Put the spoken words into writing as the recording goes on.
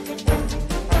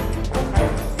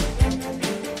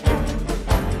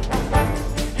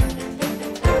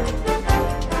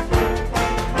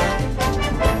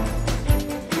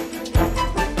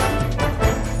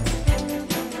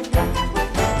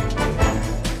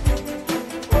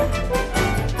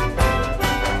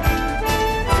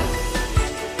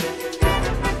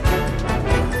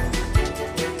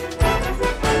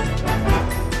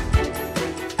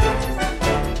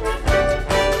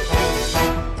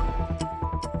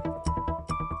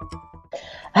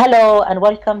Hello and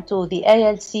welcome to the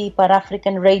ALC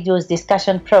Pan-African Radio's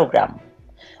discussion program.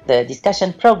 The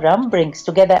discussion program brings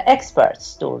together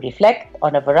experts to reflect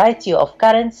on a variety of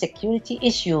current security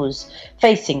issues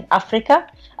facing Africa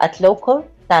at local,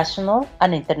 national,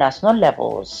 and international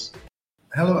levels.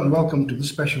 Hello and welcome to this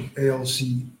special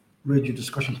ALC radio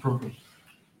discussion program.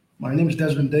 My name is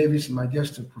Desmond Davis and my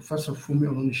guest is Professor Funmi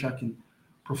Olonishakin,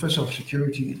 Professor of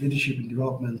Security, Leadership and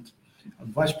Development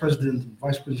and Vice President and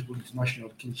Vice Principal International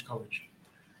at King's College,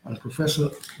 and Professor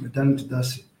Medani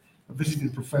Tadasi, a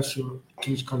visiting professor at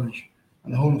King's College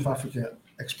and a Horn of Africa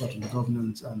expert in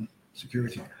governance and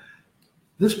security.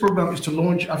 This program is to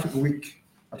launch Africa Week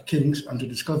at King's and to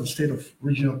discuss the state of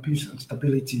regional peace and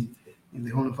stability in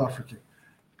the Horn of Africa.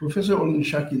 Professor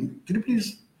Olonishakin, can you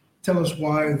please tell us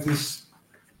why this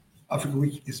Africa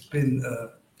Week has been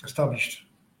established?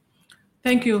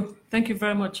 Thank you. Thank you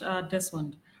very much,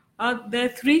 Desmond. There are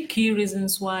three key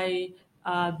reasons why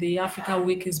the Africa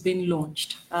Week is being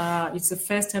launched. It's the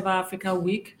first ever Africa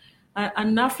Week,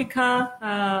 and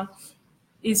Africa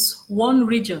is one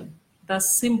region that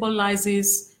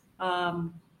symbolizes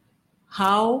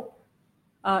how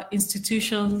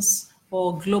institutions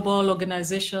or global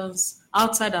organizations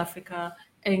outside Africa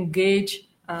engage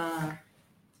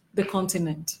the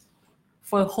continent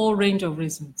for a whole range of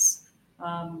reasons.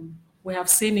 We have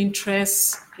seen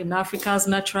interests in Africa's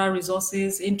natural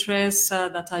resources, interests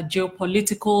that are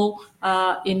geopolitical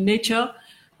in nature,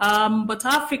 but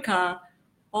Africa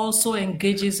also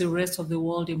engages the rest of the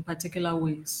world in particular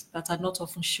ways that are not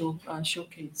often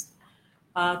showcased.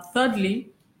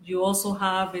 Thirdly, you also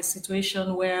have a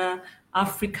situation where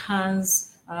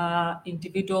Africans,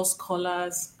 individual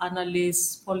scholars,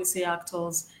 analysts, policy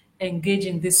actors engage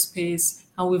in this space,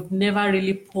 and we've never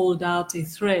really pulled out a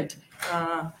thread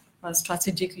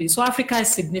strategically. So Africa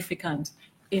is significant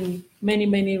in many,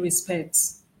 many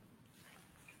respects.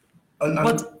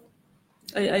 But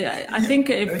I think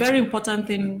a very important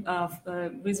thing,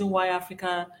 reason why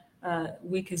Africa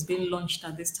Week is being launched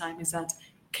at this time is that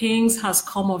King's has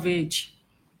come of age.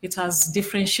 It has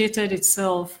differentiated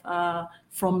itself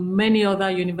from many other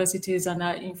universities, and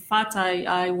in fact,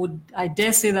 I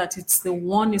dare say that it's the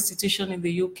one institution in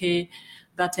the UK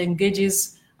that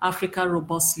engages Africa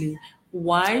robustly.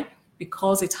 Why?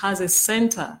 Because it has a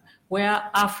center where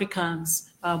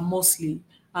Africans mostly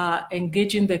are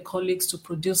engaging their colleagues to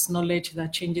produce knowledge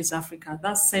that changes Africa.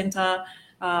 That center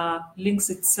aligns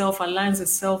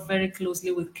itself very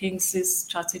closely with King's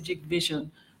strategic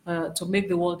vision to make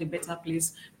the world a better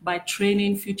place by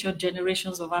training future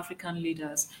generations of African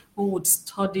leaders who would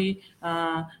study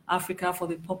Africa for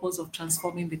the purpose of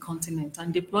transforming the continent,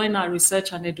 and deploying our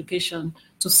research and education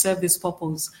to serve this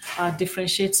purpose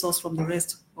differentiates us from the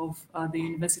rest of the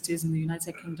universities in the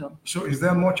United Kingdom. So is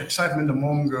there much excitement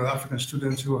among African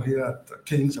students who are here at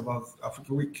King's about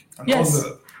Africa Week and yes.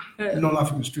 all the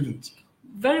non-African students?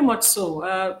 Very much so.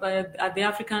 At the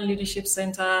African Leadership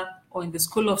Center or in the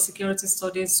School of Security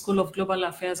Studies, School of Global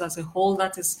Affairs as a whole,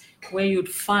 that is where you'd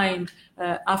find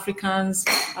Africans,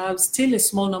 still a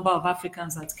small number of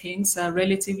Africans at King's.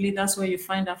 Relatively, that's where you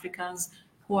find Africans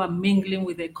who are mingling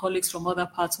with their colleagues from other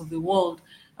parts of the world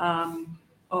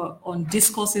on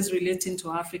discourses relating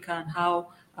to Africa and how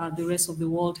the rest of the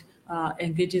world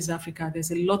engages Africa.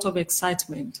 There's a lot of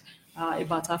excitement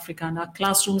about Africa, and our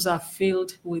classrooms are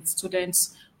filled with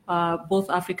students, both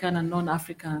African and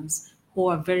non-Africans, who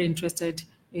are very interested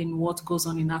in what goes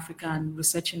on in Africa and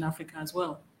researching Africa as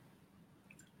well.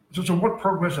 So what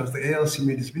progress has the ALC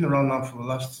made? It's been around now for the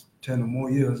last 10 or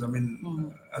more years. I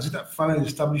mean, has it finally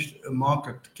established a mark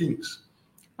at King's?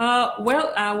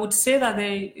 Well, I would say that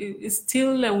it's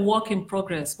still a work in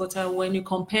progress, but when you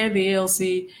compare the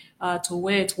ALC to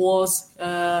where it was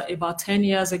about 10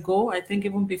 years ago, I think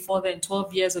even before then,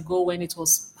 12 years ago, when it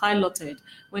was piloted,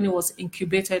 when it was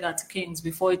incubated at King's,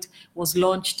 before it was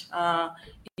launched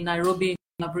in Nairobi in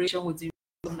collaboration with the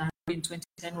University of Nairobi in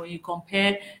 2010, when you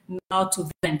compare now to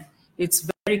then, it's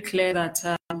very clear that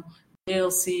the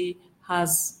ALC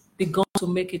has begun to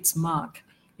make its mark.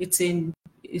 It's in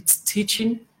its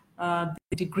teaching,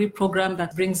 the degree program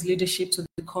that brings leadership to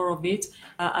the core of it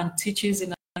and teaches in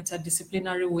an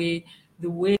interdisciplinary way, the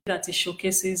way that it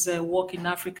showcases work in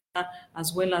Africa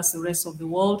as well as the rest of the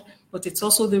world. But it's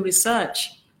also the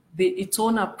research. Its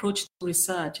own approach to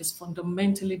research is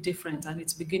fundamentally different, and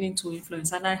it's beginning to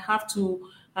influence. And I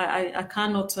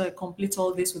cannot complete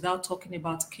all this without talking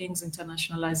about King's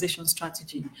internationalization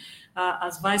strategy.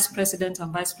 As Vice President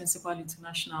and Vice Principal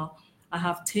International,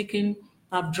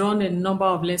 I've drawn a number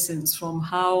of lessons from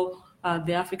how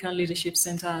the African Leadership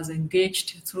Center has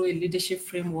engaged through a leadership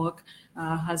framework,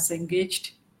 has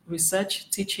engaged research,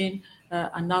 teaching,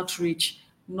 and outreach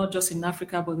not just in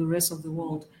Africa, but the rest of the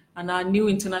world. And our new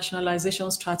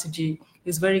internationalization strategy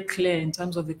is very clear in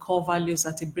terms of the core values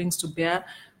that it brings to bear.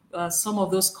 Some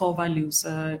of those core values,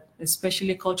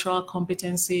 especially cultural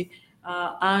competency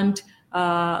and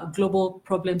global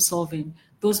problem solving,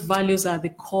 those values are the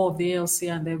core of the ALC,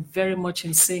 and they're very much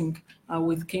in sync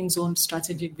with King's own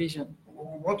strategic vision.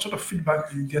 What sort of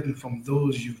feedback are you getting from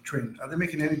those you've trained? Are they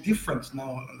making any difference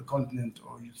now on the continent,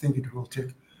 or you think it will take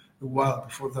a while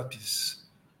before that is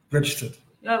registered?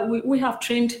 We have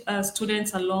trained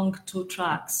students along two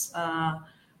tracks.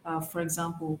 For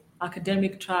example,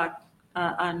 academic track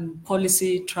and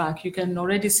policy track. You can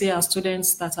already see our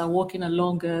students that are working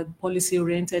along a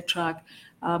policy-oriented track,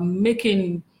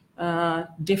 making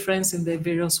difference in their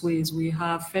various ways. We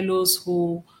have fellows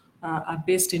who are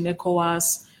based in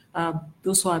ECOWAS,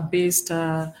 those who are based,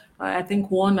 I think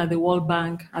one at the World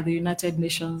Bank, at the United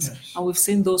Nations, yes. And we've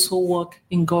seen those who work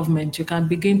in government. You can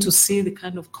begin to see the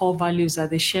kind of core values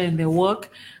that they share in their work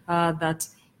that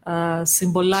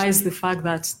symbolize the fact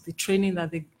that the training that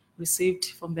they received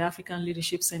from the African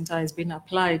Leadership Center has been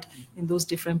applied in those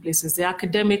different places. The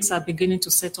academics are beginning to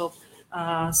set up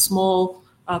small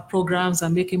programs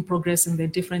and making progress in their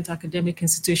different academic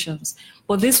institutions.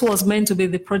 But this was meant to be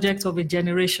the project of a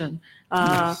generation.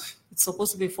 Yes. It's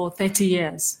supposed to be for 30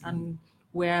 years, and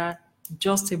we're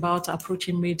just about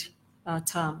approaching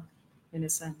mid-term, in a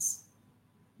sense.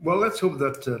 Well, let's hope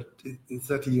that in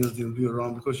 30 years they'll be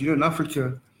around, because, in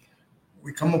Africa,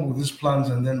 we come up with these plans,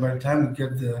 and then by the time we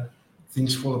get there,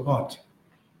 things fall apart.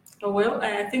 Well,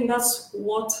 I think that's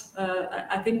what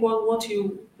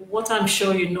what I'm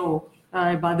sure you know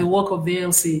about the work of the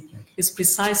ALC is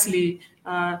precisely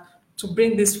to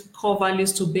bring these core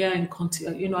values to bear, and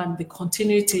and the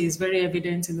continuity is very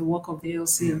evident in the work of the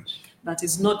ALC. Yes. That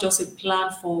is not just a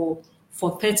plan for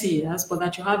 30 years, but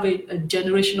that you have a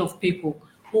generation of people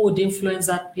who would influence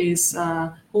that place,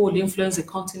 who would influence the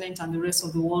continent and the rest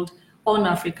of the world on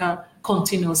Africa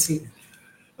continuously.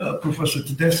 Professor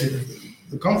Tedesse,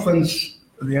 the conference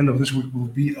at the end of this week will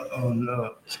be on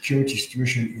security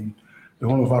situation in the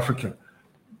Horn of Africa.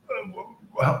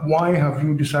 Why have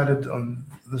you decided on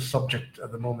this subject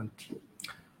at the moment?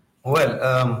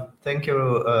 Well, thank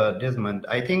you, Desmond.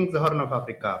 I think the Horn of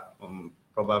Africa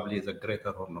probably is a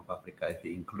greater Horn of Africa if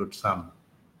you include some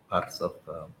parts of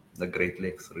the Great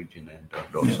Lakes region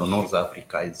and also North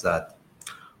Africa. Is that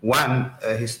one,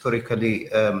 historically,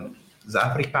 the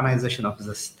Africanization of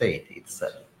the state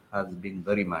itself has been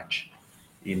very much,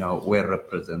 well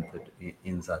represented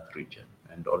in that region,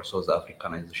 and also the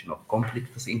Africanization of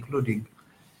conflicts, including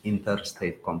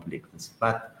interstate conflicts.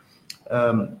 But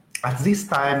at this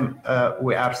time,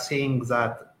 we are seeing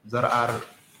that there are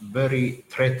very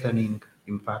threatening,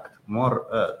 in fact, more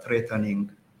threatening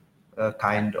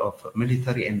kind of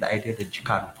military and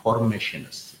ideological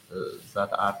formations that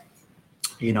are,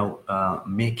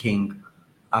 making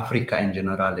Africa in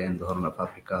general and the Horn of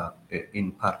Africa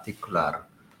in particular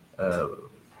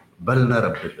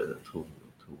vulnerable to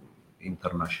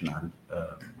international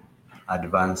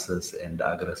advances and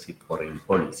aggressive foreign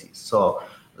policies. So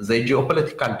the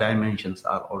geopolitical dimensions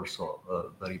are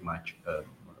also very much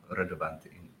relevant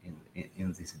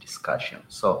in this discussion.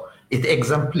 So it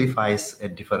exemplifies a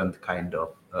different kind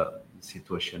of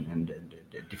situation and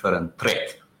a different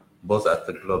threat, both at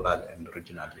the global and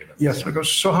regional level. Yes,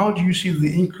 because so how do you see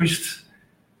the increased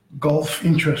Gulf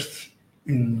interest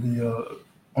in the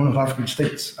Horn of African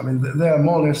states? I mean, they are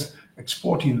more or less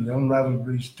exporting their own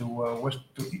rivalries to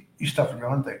East Africa,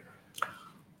 aren't they?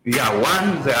 Yeah,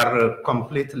 one, they are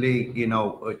completely,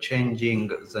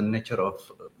 changing the nature of,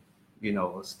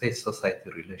 state-society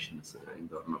relations in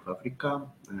the Horn of Africa,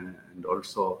 and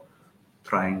also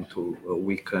trying to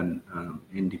weaken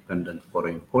independent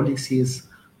foreign policies,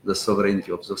 the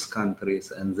sovereignty of those countries,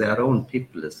 and their own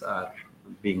peoples are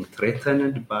being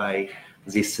threatened by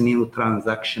this new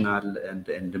transactional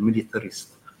and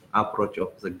militarist approach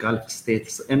of the Gulf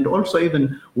states, and also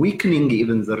even weakening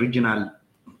even the regional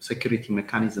security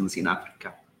mechanisms in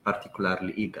Africa,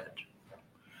 particularly IGAD.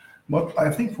 But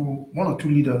I think for one or two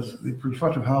leaders, they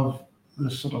prefer to have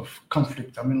this sort of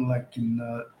conflict. I mean, like in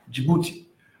Djibouti,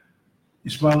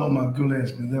 Ismail Omar Guelleh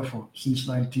has been there since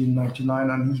 1999,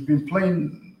 and he's been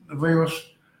playing the various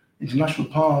international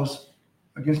powers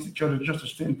against each other just to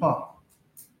stay in power.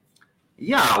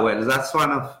 Yeah,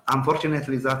 well,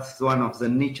 unfortunately, that's one of the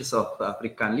niches of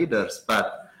African leaders.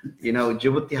 But,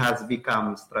 Djibouti has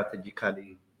become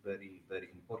strategically very, very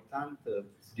important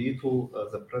due to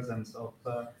the presence of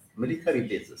military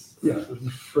bases. Yeah.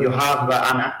 You have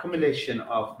an accumulation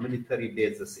of military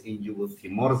bases in Djibouti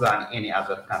more than any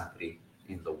other country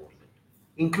in the world.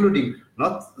 including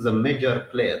not the major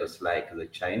players like the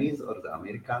Chinese or the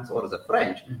Americans or the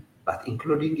French, but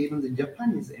including even the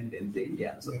Japanese and the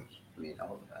Indians, you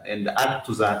know, and add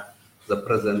to that the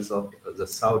presence of the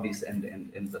Saudis and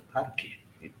the Turkey.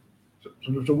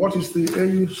 So what is the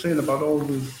AU saying about all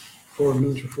the foreign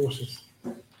military forces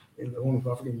in the Horn of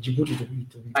Africa, in Djibouti to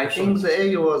be I think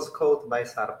the AU was caught by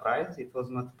surprise. It was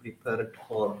not prepared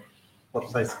for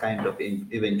such kind of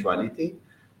eventuality.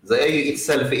 The AU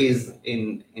itself is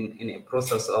in a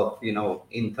process of, you know,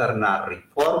 internal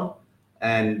reform,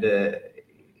 and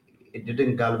it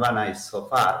didn't galvanize so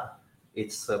far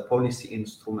its policy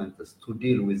instruments to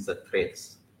deal with the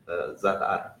threats that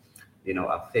are, you know,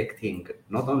 affecting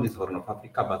not only the Horn of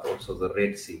Africa but also the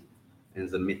Red Sea and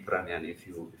the Mediterranean, if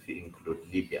you include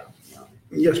Libya. You know.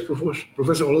 Yes,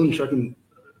 Professor Olunishakin,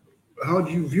 how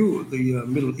do you view the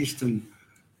Middle Eastern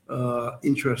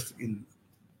interest in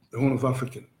the Horn of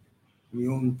Africa, from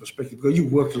your own perspective? Because you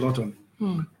worked a lot on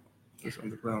this on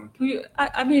the ground.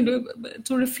 I mean,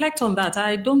 to reflect on that,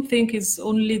 I don't think it's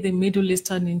only the Middle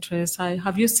Eastern interest.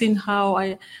 Have you seen how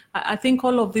I think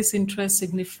all of this interest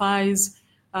signifies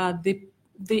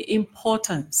the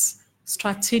importance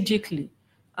strategically,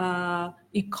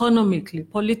 economically,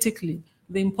 politically,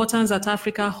 the importance that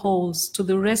Africa holds to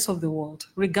the rest of the world,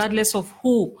 regardless of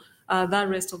who that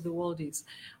rest of the world is,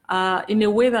 in a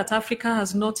way that Africa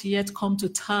has not yet come to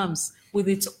terms with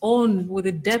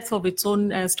the depth of its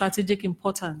own strategic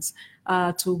importance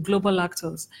to global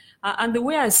actors. And the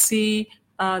way I see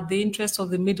the interest of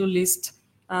the Middle East,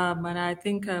 and I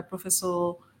think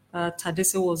Professor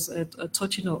Tadesse was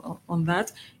touching on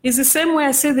that, is the same way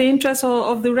I see the interest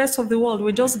of the rest of the world.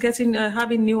 We're just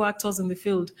having new actors in the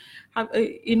field.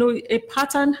 You know, a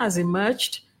pattern has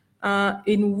emerged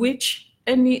in which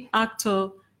any actor,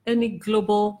 any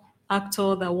global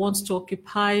actor that wants to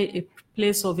occupy a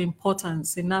place of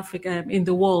importance in Africa, in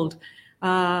the world,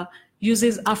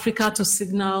 uses Africa to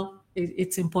signal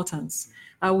its importance.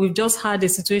 We've just had a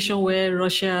situation where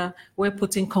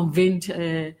Putin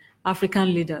convened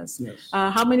African leaders. Yes.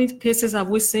 How many cases have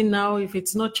we seen now? If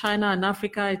it's not China and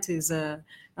Africa, it is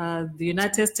the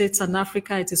United States and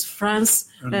Africa, it is France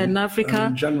and Africa.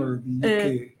 And in January,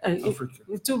 the UK, Africa.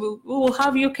 We will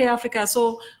have UK, Africa.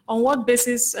 So on what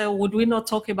basis would we not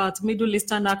talk about Middle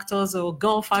Eastern actors or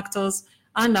Gulf actors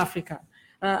and Africa?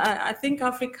 I think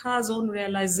Africa's own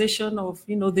realization of,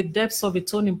 you know, the depths of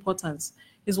its own importance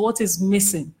is what is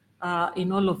missing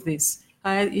in all of this.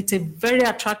 It's a very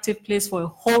attractive place for a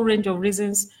whole range of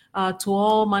reasons to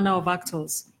all manner of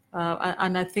actors.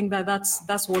 And I think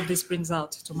that's what this brings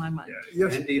out to my mind.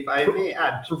 Yes. And if I may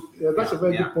add, that's a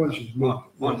very good point she's made.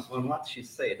 On what she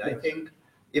said, yes. I think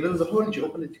even the whole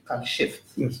geopolitical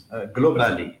shift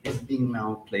globally is being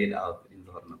now played out in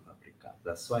the Horn of Africa.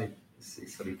 That's why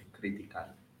it's really critical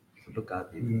to look at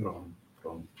it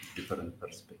from different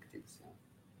perspectives.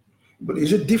 But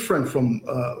is it different from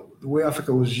the way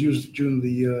Africa was used during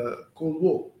the Cold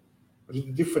War? Is it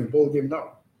a different ballgame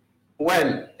now?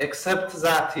 Well, except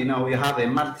that, you know, you have a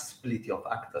multiplicity of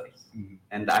actors.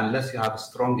 And unless you have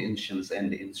strong institutions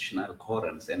and institutional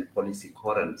currents and policy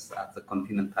currents at the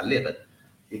continental level,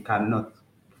 you cannot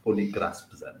fully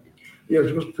grasp them. Yes,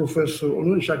 because Professor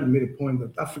Olunishakin made a point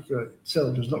that Africa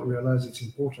itself does not realize it's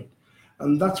important.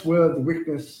 And that's where the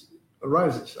weakness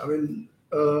arises. I mean,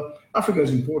 Africa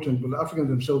is important, but Africans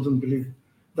themselves don't believe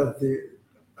that they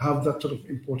have that sort of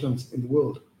importance in the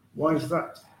world. Why is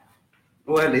that?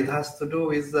 Well, it has to do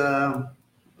with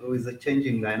the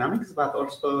changing dynamics, but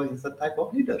also with the type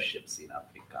of leaderships in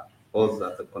Africa, both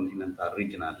at the continental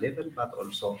regional level, but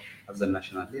also at the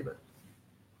national level.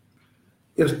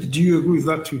 Yes, do you agree with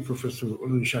that too, Professor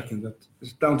Olunishakin, that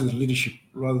it's down to the leadership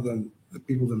rather than the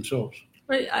people themselves?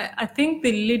 Well, I think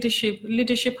the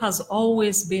leadership has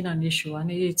always been an issue,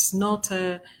 and it's not.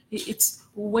 It's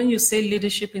when you say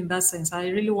leadership in that sense, I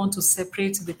really want to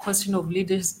separate the question of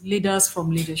leaders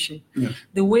from leadership. Yes.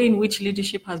 The way in which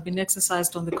leadership has been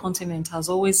exercised on the continent has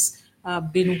always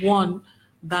been one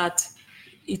that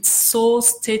it's so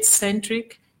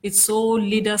state-centric, it's so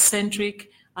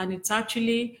leader-centric, and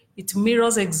it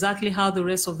mirrors exactly how the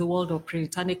rest of the world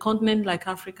operates. And a continent like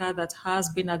Africa that has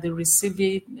been at the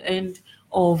receiving end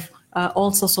of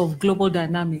all sorts of global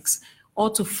dynamics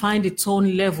ought to find its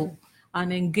own level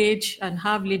and engage and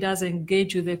have leaders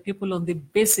engage with their people on the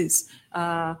basis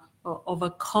of a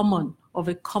common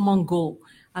goal.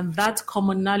 And that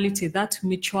commonality, that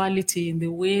mutuality in the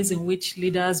ways in which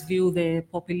leaders view their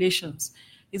populations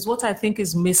is what I think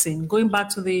is missing. Going back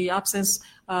to the absence,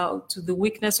 to the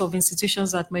weakness of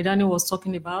institutions that Maidani was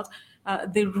talking about,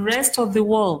 the rest of the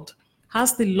world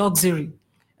has the luxury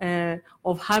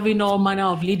of having all manner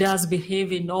of leaders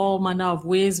behave in all manner of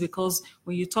ways, because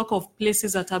when you talk of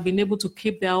places that have been able to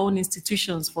keep their own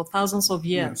institutions for thousands of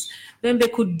years, then they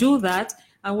could do that.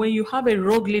 And when you have a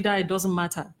rogue leader, it doesn't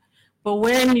matter. But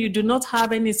when you do not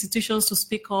have any institutions to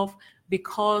speak of,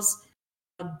 because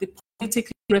the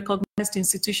politically recognized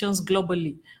institutions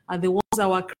globally are the ones that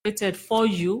were created for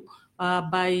you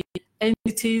by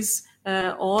entities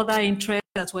or other interests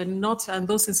that were not, and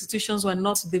those institutions were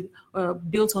not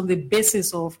built on the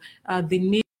basis of the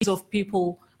needs of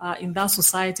people in that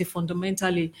society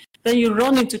fundamentally, then you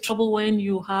run into trouble when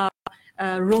you have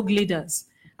rogue leaders.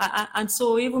 And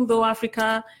so even though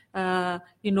Africa,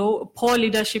 poor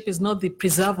leadership is not the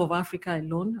preserve of Africa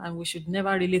alone, and we should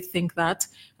never really think that,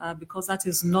 because that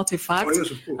is not a fact.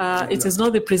 It is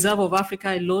not the preserve of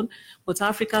Africa alone, but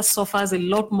Africa suffers a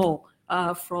lot more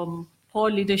from poor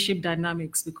leadership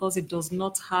dynamics, because it does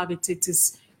not have it. It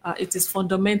is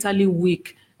fundamentally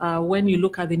weak when you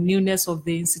look at the newness of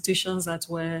the institutions that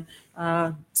were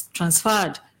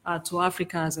transferred to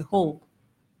Africa as a whole.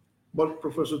 But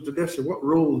Professor Tedesse, what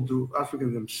role do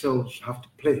Africans themselves have to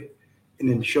play in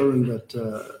ensuring that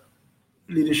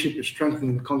leadership is strengthened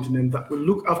in the continent that will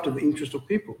look after the interest of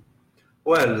people?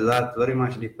 Well, that very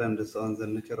much depends on the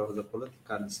nature of the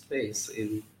political space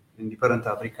in different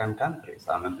African countries.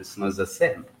 I mean, it's not the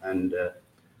same. And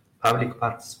public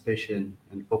participation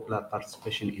and popular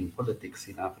participation in politics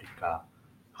in Africa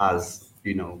has,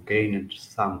 gained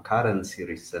some currency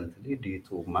recently due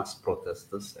to mass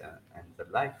protests and the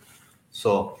like.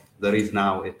 So there is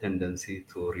now a tendency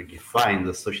to redefine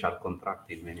the social contract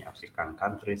in many African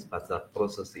countries, but that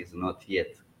process is not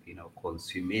yet,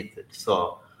 consummated.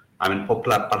 So,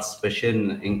 popular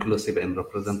participation, inclusive and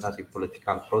representative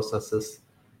political processes,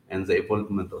 and the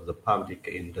involvement of the public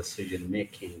in decision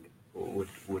making would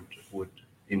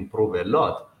improve a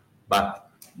lot. But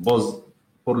both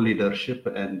poor leadership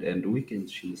and weak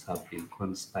institutions have been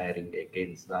conspiring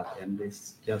against that, and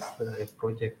it's just a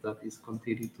project that is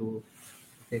continuing to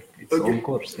take its own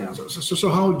course. Yeah. So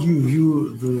how do you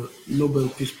view the Nobel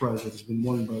Peace Prize that has been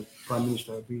won by Prime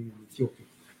Minister Abiy in Ethiopia?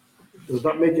 Does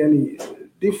that make any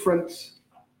difference?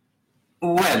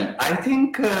 Well, I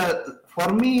think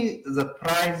for me, the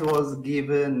prize was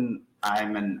given,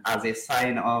 as a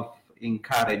sign of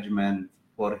encouragement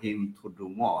for him to do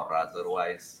more.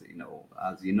 Otherwise,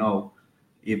 as you know,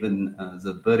 even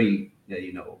the very,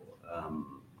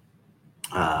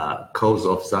 cause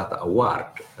of that award,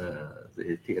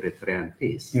 the Eritrean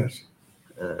peace, yes,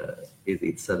 is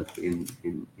itself in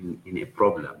a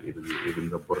problem. Even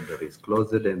the border is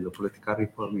closed, and the political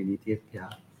reform in Ethiopia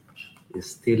is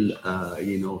still,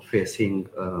 facing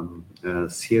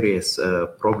serious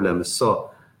problems.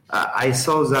 So I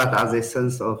saw that as a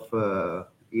sense of,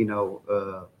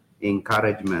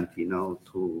 encouragement,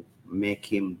 to make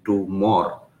him do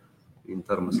more in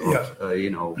terms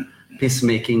of,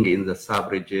 peacemaking in the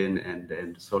sub-region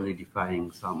and solidifying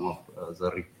some of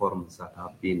the reforms that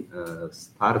have been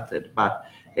started. But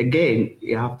again,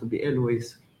 you have to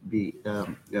always be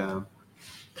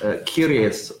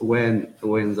curious when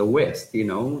the West,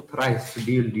 tries to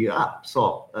build you up.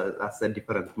 So that's a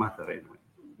different matter anyway.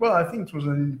 Well, I think it was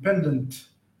an independent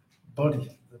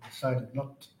body that decided,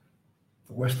 not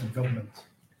the Western government.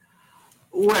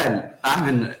 Well,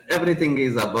 everything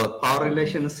is about power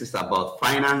relations. It's about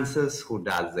finances. Who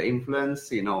does the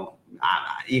influence?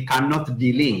 You cannot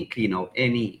delink,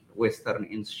 any Western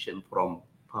institution from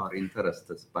power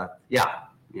interests. But yeah.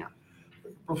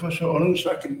 Professor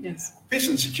Onunsakin, yes. Peace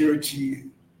and security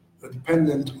are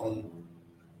dependent on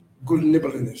good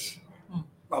neighborliness.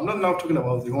 I'm not now talking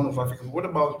about the Horn of Africa, but what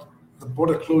about the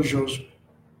border closures in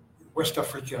West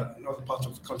Africa and other parts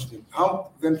of the continent?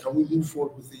 How then can we move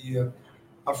forward with the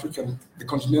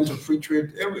continental free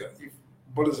trade area if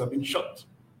borders have been shut?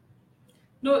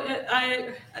 No,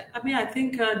 I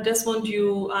think, Desmond,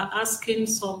 you are asking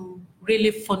some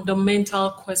really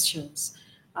fundamental questions.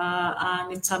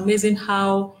 And it's amazing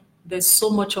how there's so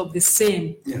much of the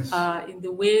same in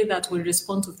the way that we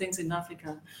respond to things in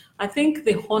Africa. I think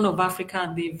the Horn of Africa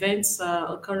and the events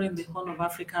occurring in the Horn of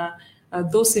Africa,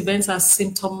 those events are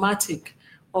symptomatic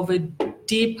of a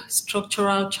deep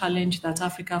structural challenge that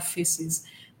Africa faces,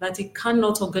 that it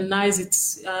cannot organize.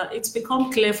 It's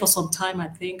become clear for some time, I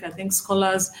think. I think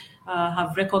scholars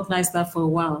have recognized that for a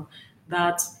while,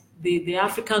 that the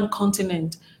African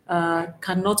continent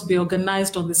cannot be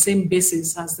organized on the same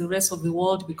basis as the rest of the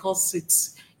world, because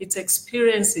its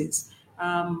experiences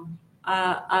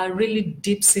are really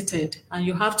deep-seated, and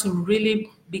you have to really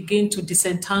begin to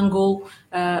disentangle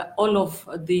all of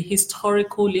the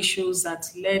historical issues that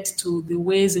led to the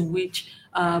ways in which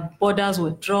borders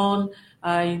were drawn,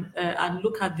 and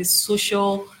look at the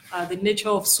social, the nature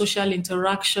of social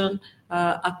interaction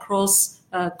across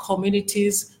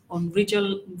communities on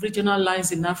regional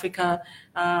lines in Africa.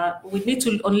 We need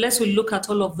to, unless we look at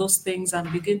all of those things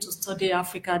and begin to study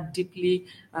Africa deeply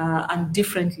and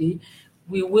differently,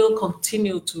 we will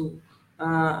continue to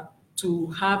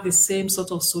have the same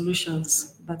sort of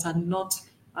solutions that are not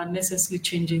necessarily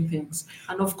changing things.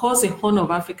 And of course, the Horn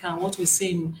of Africa and what we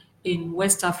see in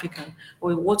West Africa,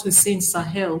 or what we see in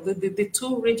Sahel, the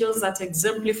two regions that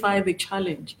exemplify the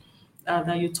challenge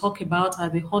that you talk about are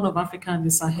the Horn of Africa and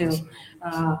the Sahel.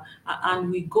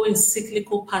 And we go in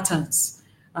cyclical patterns.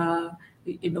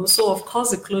 So of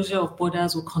course the closure of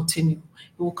borders will continue.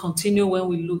 It will continue when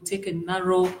we take a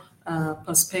narrow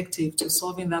perspective to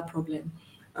solving that problem.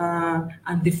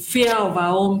 And the fear of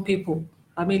our own people.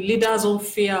 I mean, leaders' own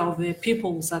fear of their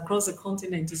peoples across the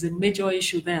continent is a major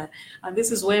issue there. And this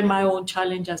is where my own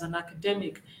challenge as an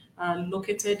academic,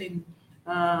 located in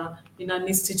an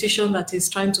institution that is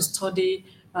trying to study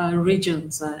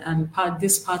regions and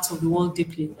these parts of the world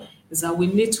deeply, is that we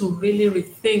need to really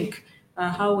rethink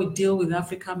how we deal with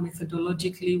Africa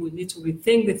methodologically. We need to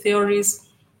rethink the theories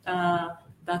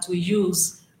that we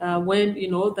use we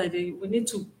need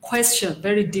to question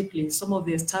very deeply some of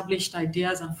the established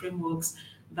ideas and frameworks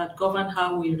that govern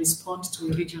how we respond to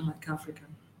a region like Africa.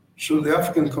 So the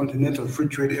African continental free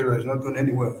trade area is not going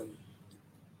anywhere?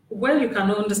 Well, you can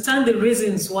understand the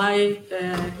reasons why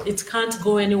it can't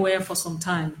go anywhere for some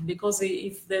time, because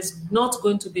if there's not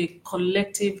going to be a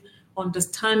collective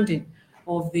understanding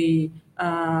of the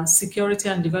security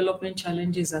and development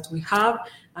challenges that we have,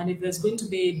 and if there's going to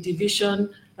be a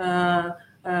division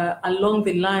along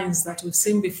the lines that we've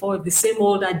seen before, the same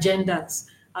old agendas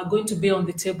are going to be on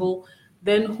the table,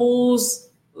 then who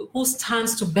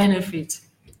stands to benefit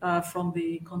from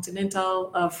the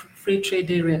continental free trade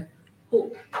area?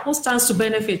 Who stands to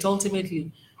benefit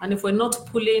ultimately? And if we're not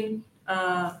pulling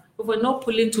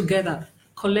together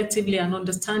collectively and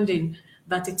understanding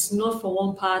that it's not for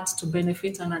one part to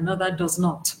benefit and another does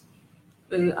not,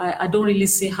 I don't really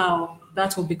see how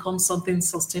that will become something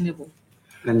sustainable.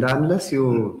 And unless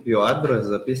you address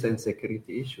the peace and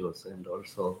security issues and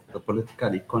also the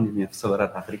political economy of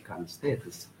several African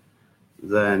states,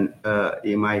 then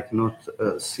you might not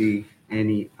see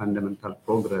any fundamental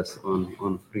progress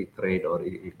on free trade or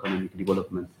economic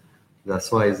development.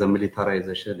 That's why the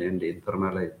militarization and the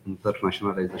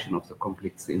internationalization of the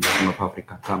conflicts in the Horn of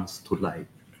Africa comes to light.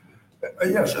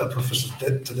 Yes, Professor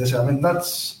Tedesse, I mean,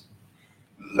 let's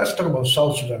talk about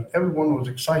South Sudan. Everyone was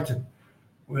excited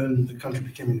when the country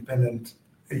became independent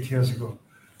 8 years ago.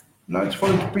 Now it's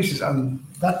falling to pieces, and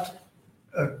that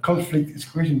conflict is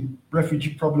creating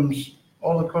refugee problems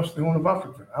all across the Horn of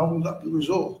Africa. How will that be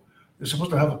resolved? They're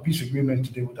supposed to have a peace agreement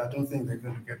today, but I don't think they're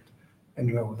going to get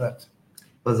anywhere with that.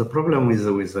 But the problem with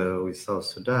South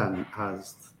Sudan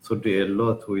has to do a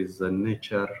lot with the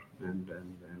nature and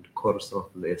course of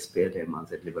the SPLM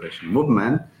as a liberation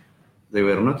movement. They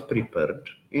were not prepared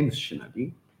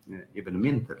institutionally, even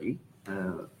mentally,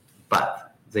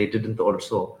 but they didn't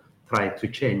also try to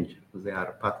change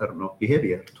their pattern of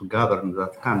behavior to govern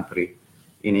that country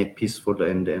in a peaceful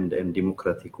and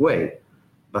democratic way.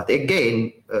 But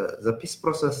again, the peace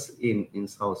process in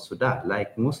South Sudan,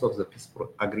 like most of the peace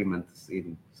agreements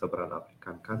in several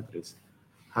African countries,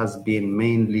 has been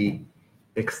mainly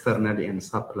externally and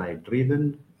supply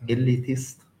driven,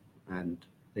 elitist, and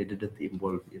they didn't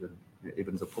involve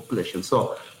even the population.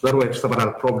 So there were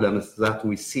several problems that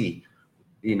we see,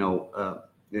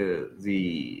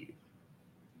 the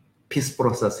peace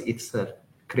process itself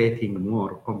creating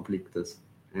more conflicts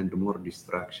and more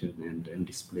destruction and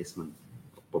displacement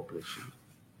of population.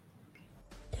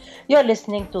 You're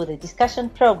listening to the discussion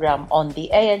program on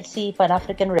the ALC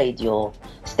Pan-African Radio.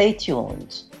 Stay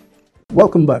tuned.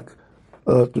 Welcome back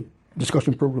to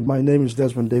discussion program. My name is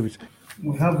Desmond Davis.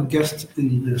 We have a guest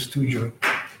in the studio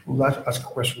who would like to ask a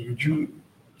question. Would you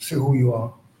say who you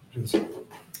are, please?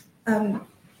 I'm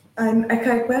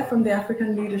Ekaikwe from the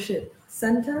African Leadership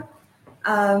Center.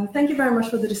 Thank you very much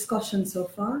for the discussion so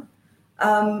far.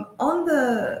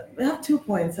 We have 2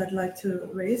 points I'd like to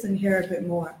raise and hear a bit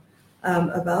more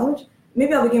about.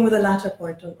 Maybe I'll begin with the latter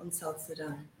point on South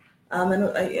Sudan.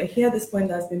 And I hear this point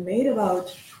that's been made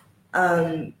about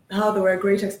how there were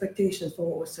great expectations for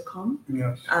what was to come.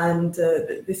 Yes. And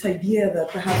this idea that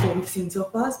perhaps what we've seen so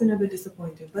far has been a bit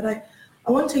disappointing. But I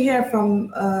want to hear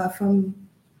from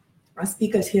our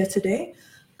speakers here today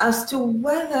as to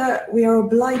whether we are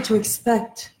obliged to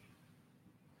expect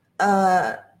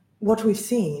what we've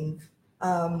seen.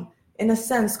 In a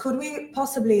sense, could we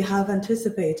possibly have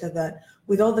anticipated that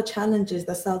with all the challenges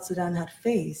that South Sudan had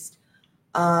faced,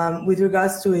 with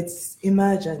regards to its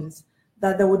emergence,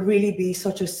 that there would really be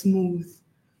such a smooth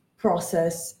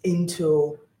process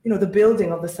into, the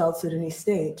building of the South Sudanese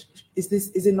state? Is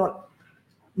it not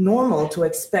normal to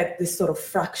expect this sort of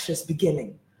fractious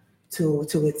beginning to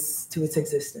its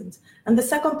existence? And the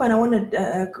second point, I want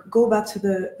to go back to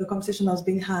the conversation that was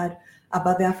being had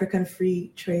about the African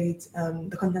free trade,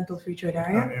 the continental free trade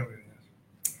area.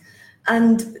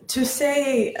 And to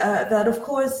say that, of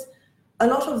course, a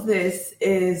lot of this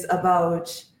is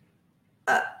about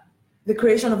the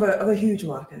creation of a huge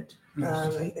market,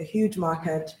 a huge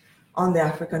market on the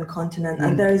African continent,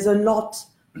 and there is a lot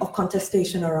of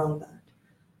contestation around that.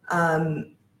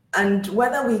 And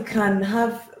whether we can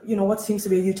have, what seems to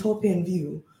be a utopian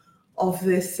view of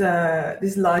this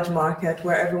large market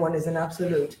where everyone is in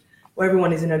absolute, where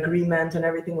everyone is in agreement and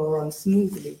everything will run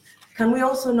smoothly, can we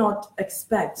also not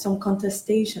expect some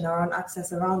contestation around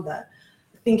access around that?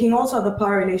 Thinking also of the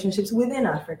power relationships within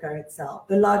Africa itself,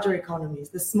 the larger economies,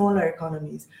 the smaller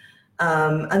economies,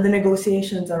 and the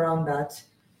negotiations around that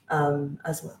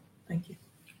as well. Thank you.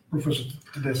 Professor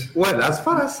Tedesi. Well, as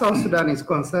far as South Sudan is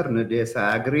concerned, yes,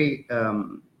 I agree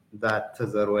that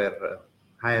there were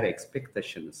higher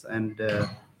expectations and there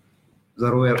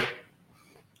were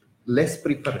less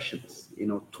preparations,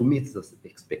 to meet those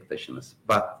expectations.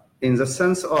 But in the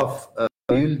sense of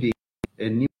building a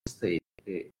new state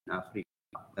in Africa,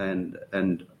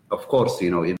 and of course,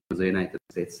 even the United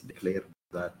States declared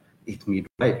that it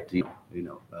midwiped,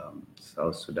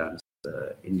 South Sudan's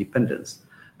independence.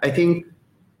 I think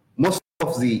most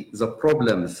of the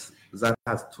problems that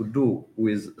has to do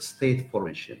with state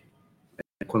formation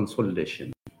and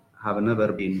consolidation have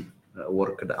never been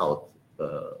worked out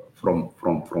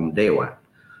from day one.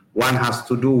 One has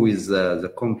to do with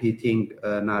the competing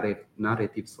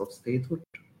narratives of statehood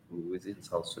within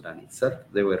South Sudan itself.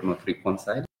 They were not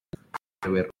reconciled. They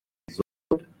were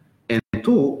resolved. And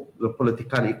two, the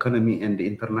political economy and the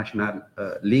international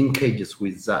linkages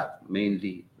with that,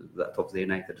 mainly that of the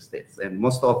United States. And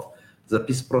most of the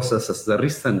peace processes, the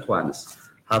recent ones,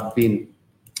 have been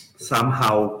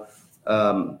somehow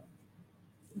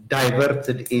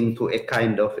diverted into a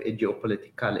kind of a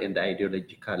geopolitical and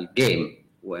ideological game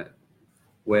where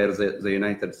the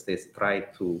United States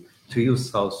tried to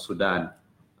use South Sudan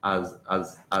as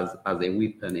a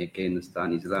weapon against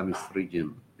an Islamist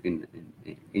regime in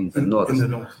the north.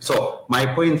 So my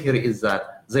point here is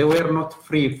that they were not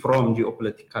free from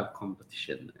geopolitical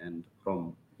competition and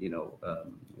from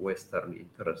Western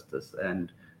interests,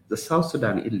 and the South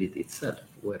Sudan elite itself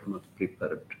were not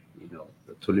prepared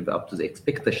to live up to the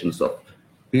expectations of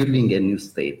building a new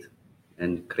state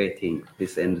and creating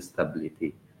peace and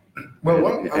stability,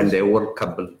 and a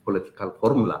workable political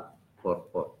formula for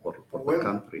the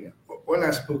country. When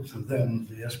I spoke to them,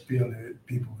 the SPLA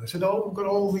people, they said, we've got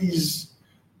all these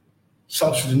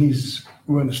South Sudanese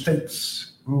who are in the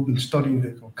States who've been studying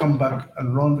it will come back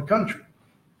and run the country.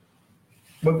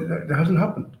 But that hasn't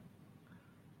happened.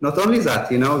 Not only that,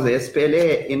 the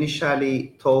SPLA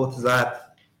initially thought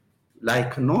that,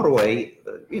 like Norway,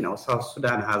 South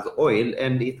Sudan has oil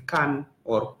and it can,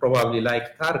 or probably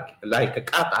like Turkey, like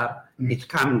Qatar, it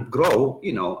can grow,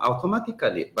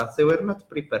 automatically. But they were not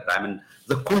prepared. I mean,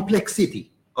 the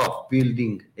complexity of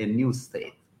building a new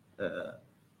state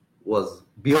was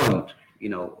beyond,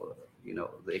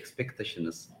 the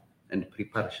expectations and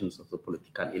preparations of the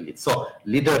political elite. So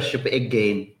leadership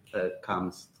again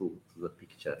comes to the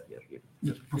picture here.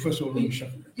 Yes, Professor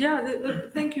Olusegun. Yeah,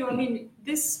 thank you. I mean,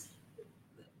 this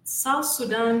South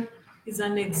Sudan is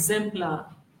an exemplar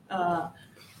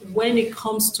when it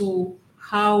comes to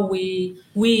how we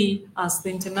as the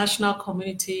international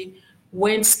community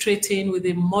went straight in with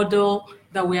a model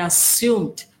that we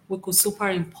assumed we could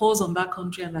superimpose on that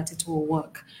country and that it will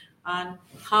work. And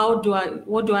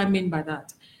what do I mean by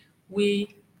that?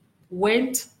 We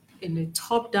went in a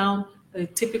top-down, a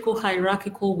typical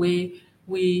hierarchical way.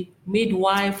 We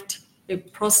midwifed a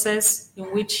process in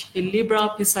which a liberal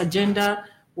peace agenda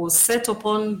was set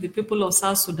upon the people of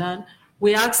South Sudan.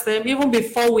 We asked them, even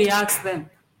before we asked them,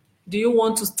 do you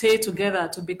want to stay together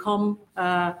to become,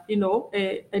 a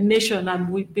nation?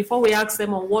 And before we asked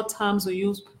them on what terms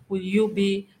will you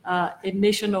be a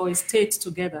nation or a state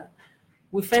together,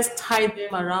 we first tied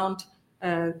them around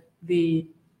the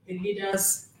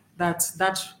leaders that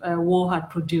war had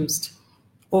produced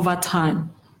over time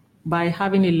by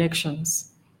having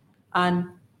elections. And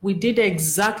we did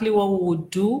exactly what we would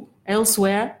do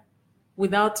elsewhere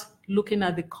without looking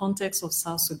at the context of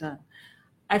South Sudan.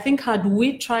 I think had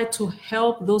we tried to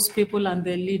help those people and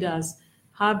their leaders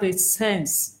have a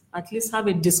sense, at least have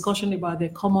a discussion about their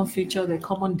common future, their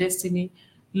common destiny,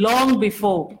 long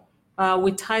before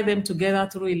we tie them together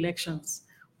through elections,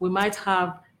 we might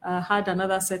have had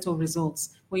another set of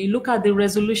results. When you look at the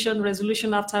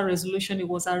resolution after resolution, it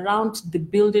was around the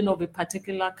building of a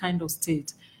particular kind of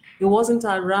state. It wasn't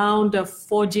around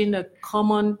forging a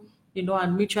common,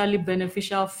 and mutually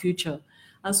beneficial future.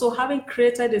 And so having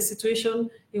created a situation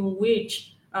in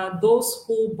which those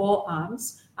who bore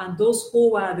arms and those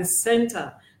who were at the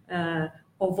center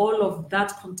of all of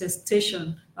that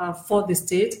contestation for the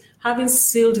state, having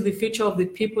sealed the future of the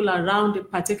people around a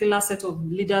particular set of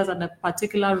leaders and a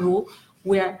particular role,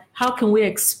 how can we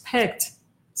expect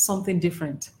something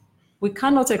different? We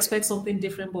cannot expect something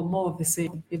different, but more of the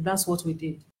same, if that's what we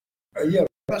did. Yeah,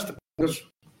 that's the because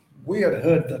we had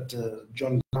heard that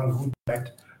John Garang, who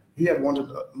died, he had wanted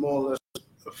more or less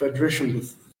a federation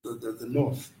with the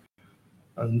North.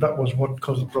 And that was what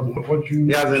caused the problem.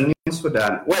 The New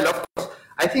Sudan. Well, of course,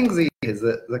 I think the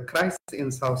crisis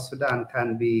in South Sudan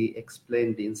can be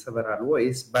explained in several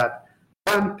ways, but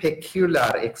one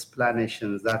peculiar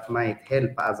explanation that might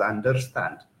help us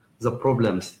understand the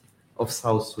problems of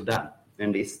South Sudan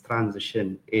and its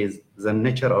transition is the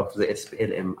nature of the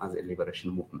SPLM as a liberation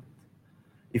movement.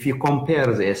 If you compare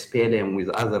the SPLM with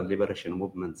other liberation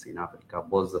movements in Africa,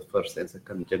 both the first and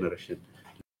second generation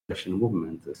liberation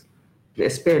movements, the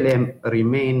SPLM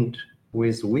remained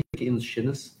with weak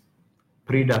institutions,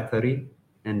 predatory,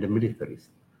 and militaries.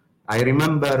 I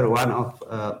remember one of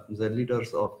the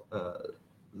leaders of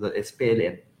the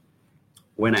SPLM,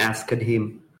 when I asked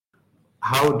him,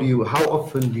 how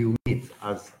often do you meet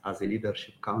as a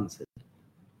leadership council?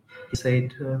 He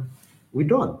said, we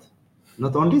don't.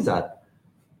 Not only that,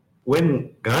 when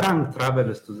Garang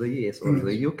travels to the US or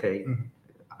the UK,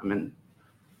 I mean,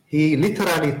 he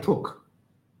literally took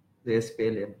the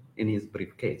SPLM in his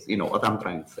briefcase. You know what I'm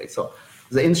trying to say. So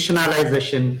the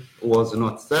institutionalization was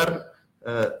not there.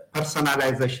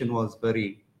 Personalization was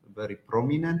very, very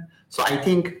prominent. So I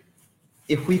think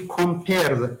if we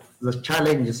compare the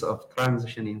challenges of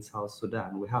transition in South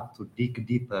Sudan, we have to dig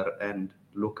deeper and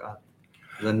look at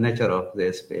the nature of the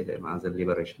SPLM as a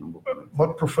liberation movement.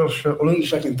 But Professor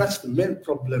Olunishakin, that's the main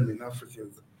problem in Africa,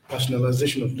 the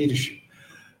personalization of leadership.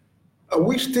 Are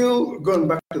we still going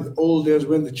back to the old days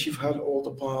when the chief had all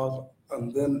the power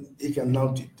and then he can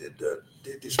now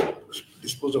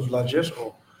dispose of largesse,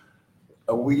 or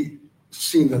are we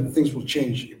seeing that things will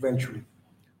change eventually?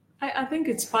 I think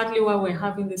it's partly why we're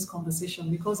having this conversation,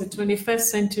 because the 21st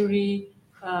century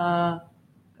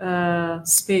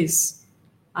space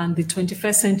and the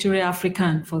 21st century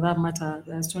African, for that matter,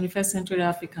 as 21st century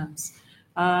Africans,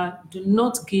 do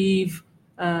not give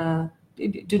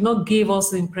us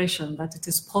the impression that it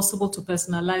is possible to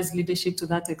personalize leadership to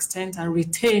that extent and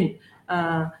retain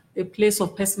a place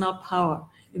of personal power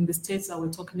in the states that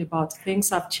we're talking about.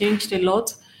 Things have changed a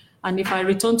lot. And if I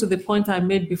return to the point I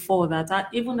made before, that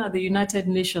even at the United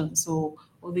Nations or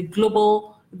the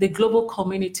global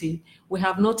community, we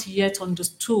have not yet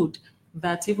understood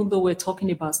that even though we're talking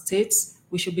about states,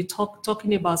 we should be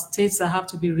talking about states that have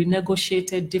to be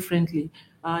renegotiated differently.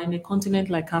 In a continent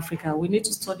like Africa, we need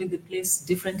to study the place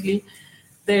differently.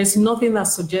 There is nothing that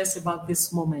suggests about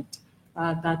this moment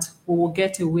that we will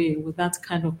get away with that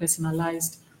kind of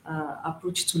personalized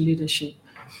approach to leadership.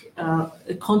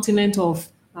 A continent of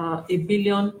 1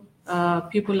 billion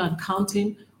people and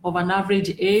counting, of an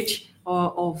average age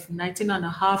of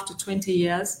 19.5 to 20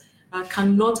 years,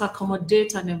 cannot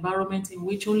accommodate an environment in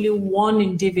which only one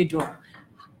individual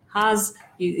has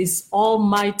the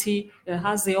almighty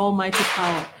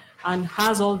power and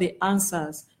has all the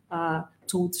answers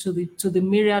to the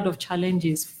myriad of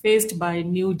challenges faced by a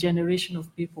new generation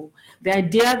of people. The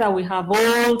idea that we have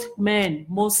old men,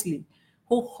 mostly,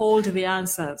 who hold the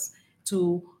answers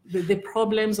to the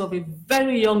problems of a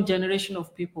very young generation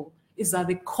of people is at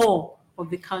the core of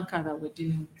the canker that we're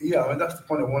dealing with. Yeah, and that's the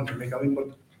point I want to make. I mean,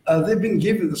 but they've been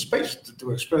given the space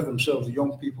to express themselves, the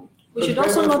young people. We should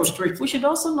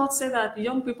also not say that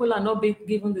young people are not being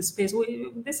given the space.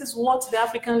 This is what the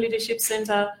African Leadership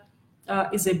Center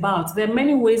is about. There are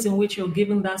many ways in which you're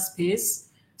given that space.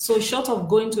 So short of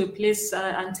going to a place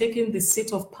and taking the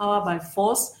seat of power by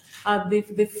force,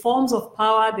 the forms of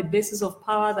power, the bases of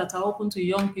power that are open to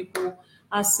young people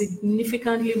are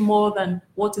significantly more than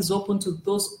what is open to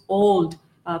those old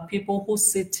people who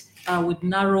sit with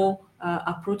narrow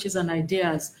approaches and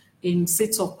ideas in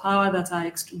seats of power that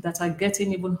are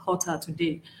getting even hotter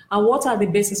today. And what are the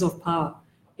bases of power?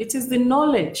 It is the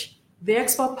knowledge, the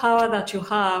expert power that you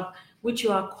have, which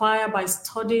you acquire by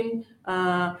studying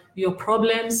your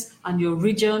problems and your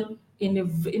region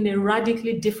in a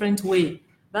radically different way.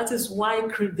 That is why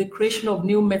the creation of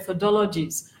new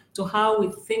methodologies to how we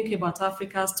think about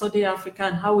Africa, study Africa,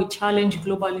 and how we challenge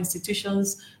global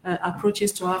institutions'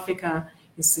 approaches to Africa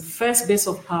is the first base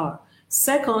of power.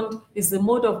 Second is the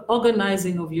mode of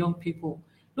organizing of young people.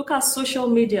 Look at social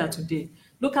media today.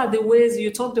 Look at the ways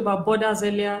you talked about borders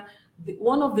earlier.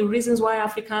 One of the reasons why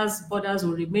Africa's borders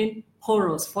will remain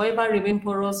porous, forever remain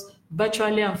porous,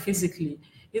 virtually and physically,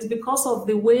 is because of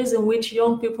the ways in which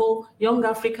young people, young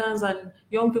Africans and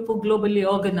young people globally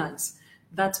organize.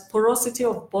 That porosity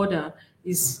of border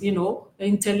is,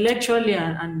 intellectually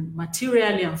and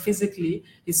materially and physically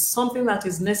is something that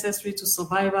is necessary to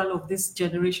survival of this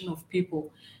generation of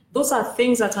people. Those are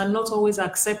things that are not always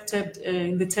accepted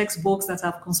in the textbooks that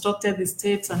have constructed the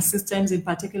states and systems in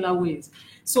particular ways.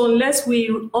 So unless we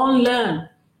unlearn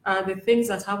the things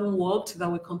that haven't worked, that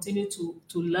we continue to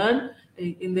learn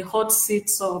in the hot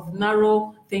seats of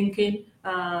narrow thinking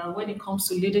when it comes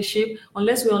to leadership,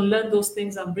 unless we unlearn those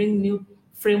things and bring new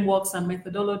frameworks and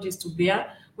methodologies to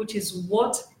bear, which is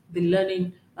what the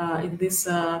learning in this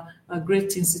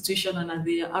great institution and at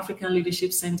the African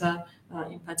Leadership Center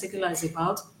in particular is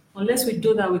about. Unless we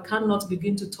do that, we cannot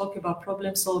begin to talk about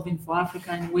problem solving for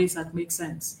Africa in ways that make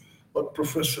sense. But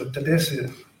Professor Tadesse,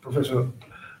 Professor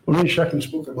Olunishakin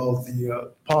spoke about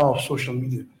the power of social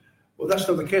media. Well, that's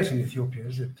not the case in Ethiopia,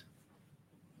 is it?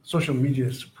 Social media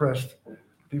is suppressed.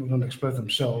 People don't express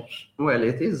themselves. Well,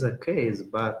 it is a case,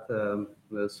 but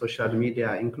the social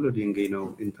media, including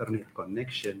internet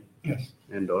connection, yes,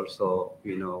 and also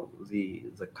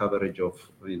the coverage of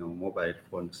mobile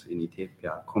phones in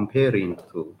Ethiopia, comparing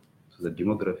to the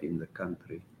demography in the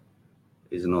country,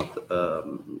 is not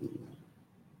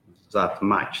that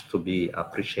much to be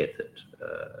appreciated.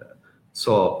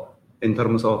 So, in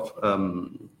terms of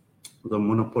the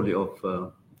monopoly of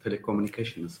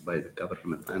telecommunications by the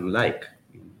government, unlike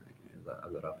in the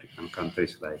other African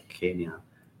countries like Kenya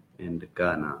and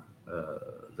Ghana,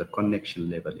 the connection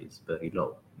level is very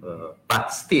low.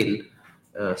 But still,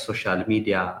 social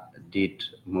media did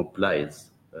mobilize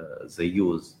the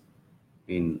youth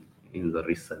in the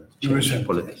recent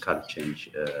political change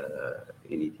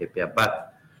in Ethiopia.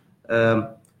 But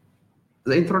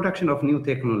the introduction of new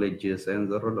technologies and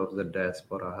the role of the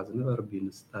diaspora has never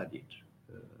been studied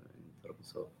in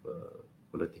terms of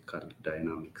political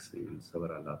dynamics in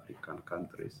several African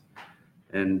countries.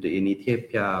 And in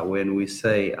Ethiopia, when we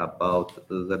say about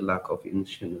the lack of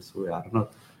initiatives, we are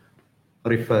not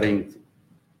referring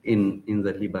in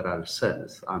the liberal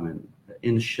sense. I mean,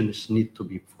 initiatives need to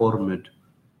be formed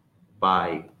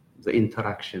by the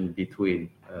interaction between,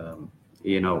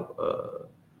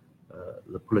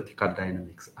 the political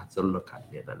dynamics at the local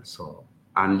level. So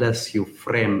unless you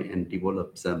frame and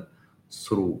develop them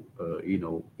through,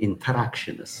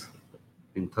 interactions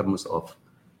in terms of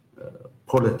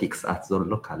politics at the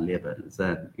local level,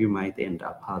 then you might end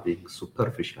up having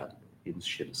superficial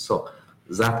initiatives. So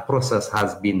that process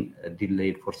has been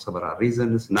delayed for several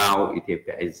reasons. Now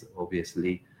Ethiopia is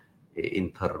obviously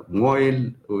in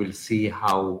turmoil. We'll see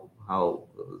how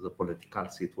the political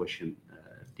situation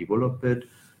developed.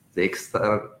 The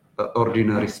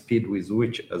extraordinary speed with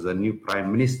which the new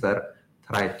prime minister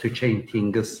tried to change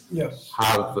things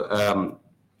have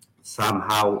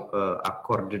somehow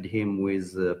accorded him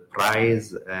with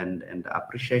praise and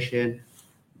appreciation,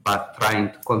 but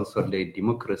trying to consolidate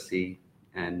democracy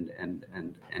and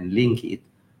link it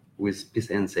with peace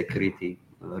and security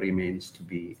remains to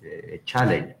be a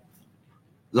challenge.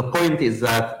 The point is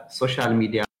that social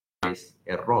media plays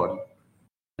a role,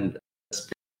 and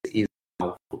space is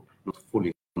now not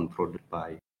fully controlled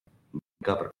by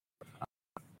government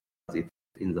as it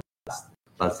in the past,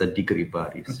 but the degree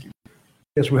varies.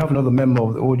 Yes, we have another member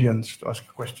of the audience to ask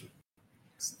a question.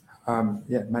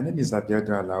 My name is Abiodun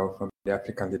Alao from the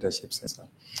African Leadership Center.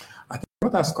 I think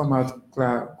what has come out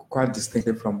quite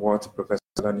distinctly from what Professor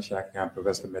Olunishakin and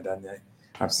Professor Medani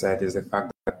have said is the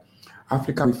fact that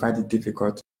Africa will find it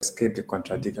difficult to escape the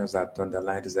contradictions that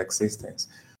underlie its existence.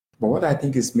 But what I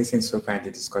think is missing so far in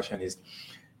the discussion is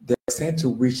the extent to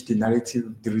which the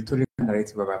rhetorical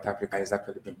narrative about Africa is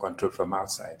actually being controlled from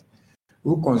outside.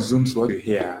 Who consumes what you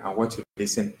hear and what you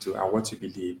listen to and what you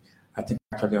believe, I think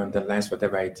actually underlines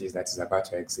whatever it is that is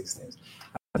about your existence.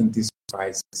 I think this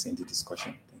is in the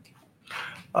discussion. Thank you.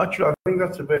 Actually, I think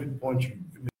that's a very good point.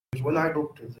 Because when I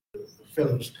looked at the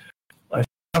films,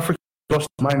 Africa lost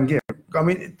mind game. I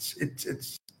mean,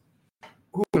 it's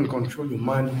who can control your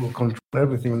mind, who will control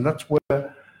everything, and that's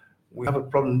where we have a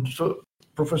problem. So,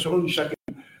 Professor Olunishakin,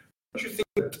 don't you think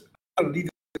that leaders,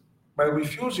 by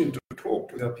refusing to talk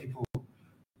to their people,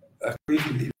 are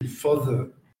creating even further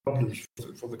problems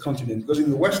for the continent? Because in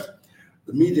the West,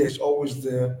 the media is always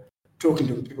there talking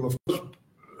to the people. Of course,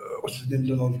 what's his name,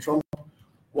 Donald Trump,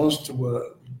 wants to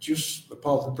reduce the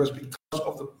power of the press because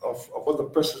of what the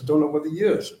press has done over the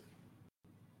years.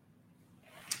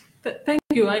 Thank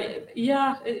you.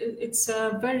 It's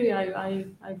very.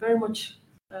 I very much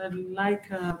like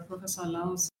Professor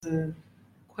Lau's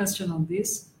question on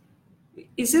this.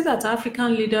 Is it that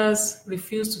African leaders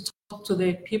refuse to talk to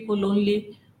their people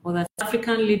only, or that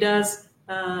African leaders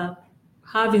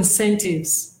have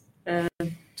incentives to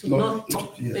not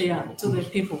talk to their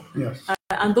people? Yes.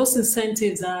 And those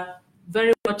incentives are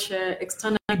very much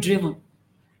externally driven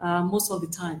most of the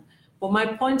time. But my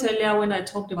point earlier when I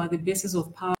talked about the basis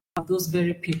of power of those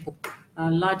very people,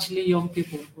 largely young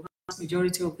people, the vast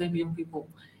majority of them young people,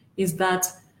 is that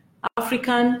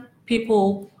African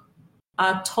people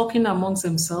are talking amongst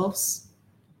themselves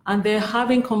and they're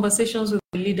having conversations with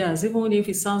the leaders, even if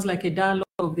it sounds like a dialogue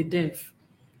of the deaf.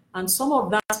 And some of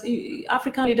that,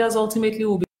 African leaders ultimately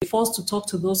will be forced to talk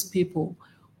to those people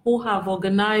who have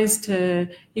organized,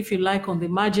 if you like, on the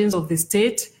margins of the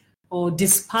state, or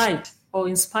despite, or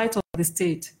in spite of the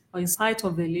state, or in spite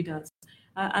of the leaders.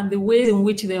 And the ways in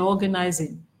which they're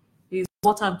organizing is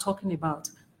what I'm talking about.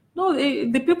 No,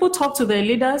 the people talk to their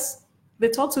leaders. They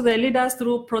talk to their leaders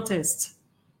through protests.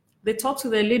 They talk to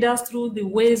their leaders through the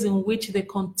ways in which they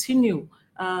continue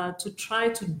to try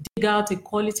to dig out a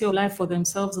quality of life for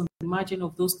themselves on the margin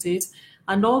of those states.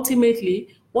 And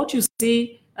ultimately, what you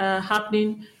see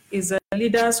happening is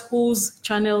leaders whose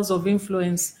channels of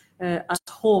influence at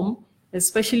home,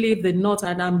 especially if they're not,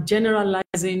 and I'm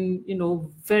generalizing,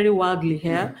 very wildly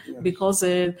here, because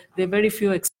there are very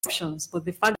few exceptions. But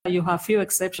the fact that you have few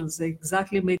exceptions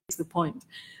exactly makes the point.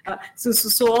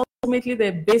 So ultimately,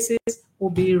 their basis will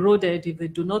be eroded if they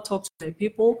do not talk to their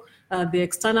people. The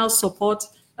external support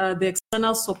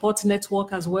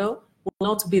network as well will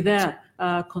not be there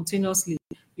continuously.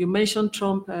 You mentioned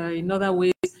Trump in other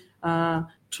ways.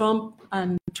 Trump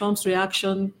and Trump's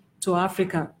reaction to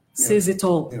Africa says it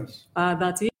all. Yes.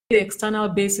 That if the external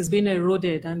base is being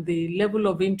eroded and the level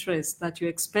of interest that you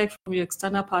expect from your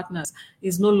external partners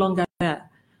is no longer there,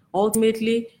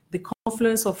 ultimately the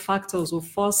confluence of factors will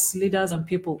force leaders and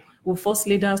people, will force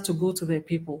leaders to go to their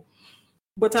people.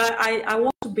 But I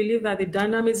want to believe that the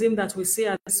dynamism that we see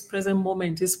at this present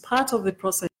moment is part of the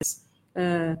process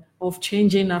of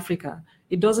changing Africa.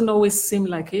 It doesn't always seem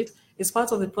like it. It's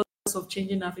part of the process of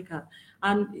changing Africa.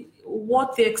 And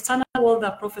what the external world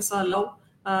that Professor Lau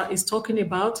is talking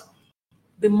about,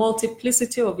 the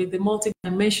multiplicity of it, the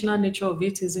multidimensional nature of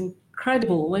it is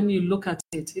incredible when you look at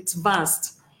it. It's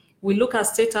vast. We look at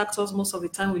state actors most of the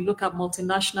time. We look at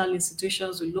multinational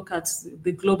institutions. We look at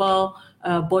the global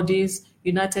bodies,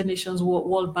 United Nations,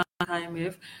 World Bank,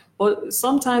 IMF. But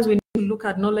sometimes we need to look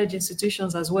at knowledge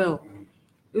institutions as well.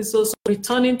 So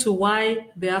returning to why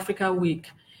the Africa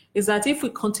Week is that if we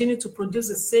continue to produce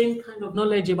the same kind of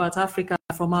knowledge about Africa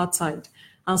from outside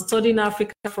and studying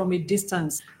Africa from a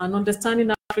distance and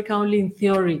understanding Africa only in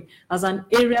theory as an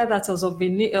area that is of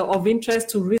interest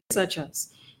to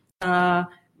researchers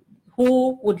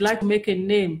who would like to make a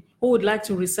name, who would like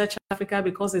to research Africa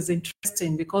because it's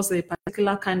interesting, because they're a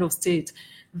particular kind of state,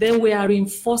 then we are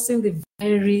reinforcing the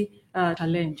very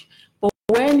challenge. But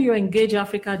when you engage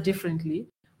Africa differently,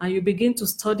 and you begin to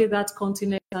study that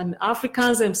continent, and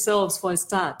Africans themselves, for a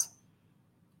start,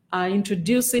 are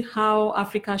introducing how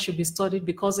Africa should be studied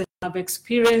because they have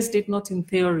experienced it not in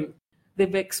theory.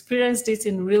 They've experienced it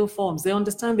in real forms. They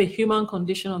understand the human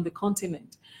condition on the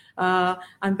continent.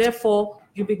 And therefore,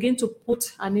 you begin to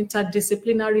put an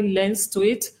interdisciplinary lens to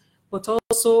it, but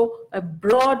also a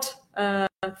broad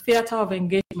theater of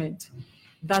engagement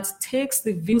that takes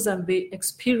the views and the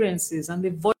experiences and the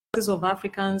voices of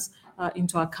Africans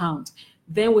into account.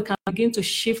 Then we can begin to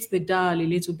shift the dial a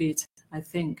little bit, I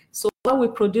think. So how we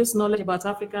produce knowledge about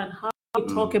Africa and how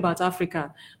we talk about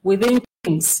Africa within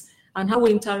things and how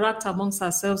we interact amongst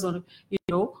ourselves on,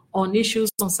 on issues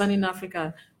concerning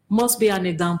Africa must be an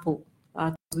example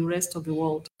to the rest of the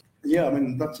world. Yeah, I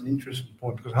mean, that's an interesting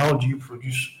point, because how do you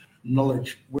produce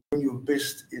knowledge when you're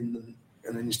based in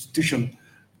an institution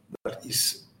that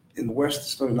is in the West,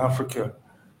 it's not in Africa?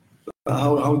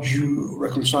 How do you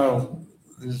reconcile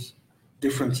these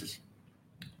differences?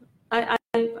 I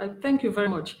thank you very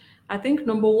much. I think,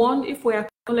 number one, if we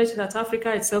acknowledge that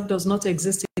Africa itself does not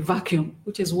exist in a vacuum,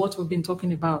 which is what we've been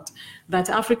talking about, that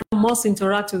Africa must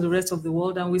interact with the rest of the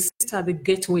world, and we sit at the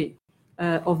gateway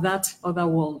of that other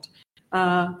world.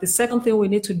 The second thing we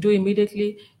need to do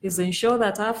immediately is ensure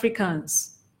that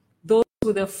Africans, those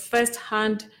with a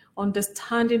first-hand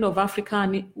understanding of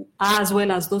Africa, as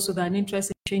well as those with an interest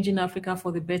in changing Africa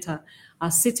for the better,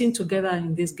 are sitting together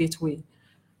in this gateway.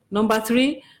 Number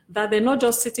three, that they're not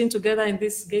just sitting together in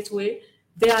this gateway,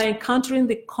 they are encountering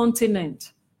the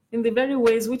continent in the very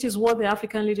ways which is what the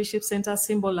African Leadership Center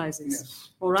symbolizes. Yes.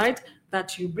 All right,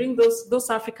 that you bring those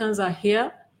Africans are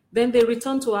here, then they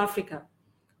return to Africa.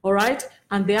 All right,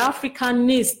 and the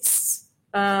Africanists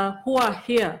who are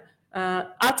here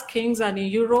at King's and in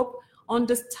Europe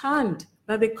understand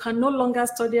that they can no longer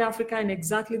study Africa in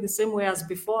exactly the same way as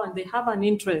before, and they have an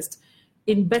interest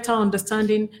in better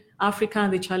understanding Africa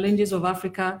and the challenges of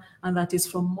Africa, and that is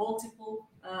from multiple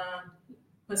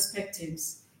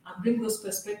perspectives, and bring those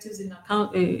perspectives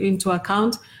into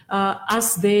account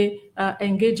as they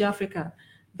engage Africa.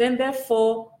 Then,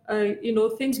 therefore,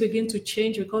 things begin to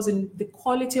change, because in the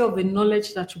quality of the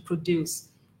knowledge that you produce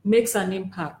makes an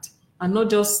impact, and not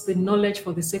just the knowledge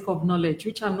for the sake of knowledge,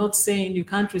 which I'm not saying you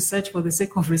can't research for the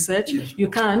sake of research. Yes. You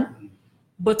can,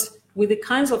 but with the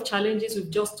kinds of challenges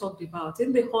we've just talked about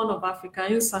in the Horn of Africa,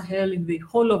 in Sahel, in the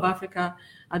whole of Africa,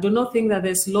 I do not think that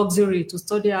there's luxury to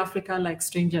study Africa like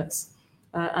strangers.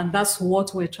 And that's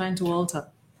what we're trying to alter.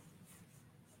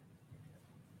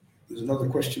 There's another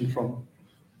question from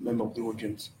a member of the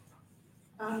audience.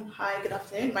 Hi, good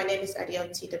afternoon. My name is Ariel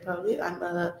Tidepolu. I'm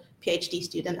a PhD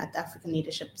student at the African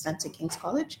Leadership Center, King's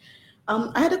College.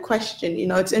 I had a question.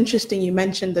 It's interesting you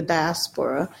mentioned the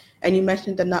diaspora, and you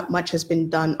mentioned that not much has been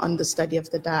done on the study of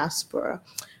the diaspora.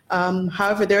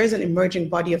 However, there is an emerging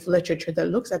body of literature that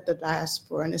looks at the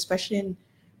diaspora, and especially in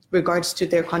regards to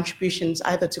their contributions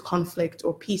either to conflict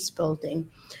or peace building.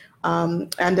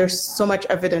 And there's so much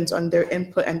evidence on their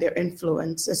input and their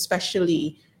influence,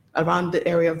 especially around the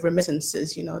area of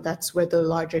remittances. That's where the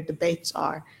larger debates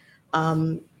are.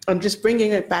 I'm just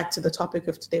bringing it back to the topic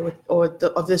of today,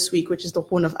 of this week, which is the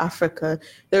Horn of Africa.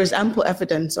 There is ample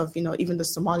evidence of, even the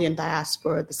Somalian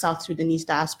diaspora, the South Sudanese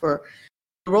diaspora,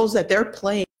 the roles that they're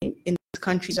playing in these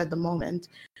countries at the moment.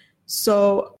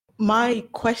 So my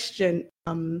question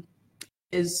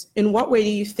is, in what way do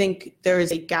you think there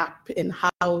is a gap in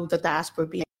how the diaspora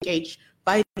be engaged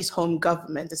by these home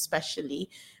governments especially,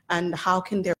 and how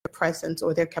can their presence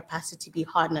or their capacity be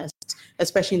harnessed,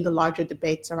 especially in the larger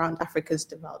debates around Africa's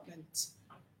development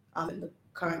in the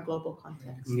current global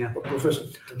context? Yeah. Professor.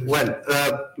 Well,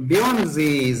 beyond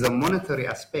the monetary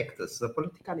aspects, the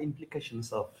political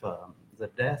implications of the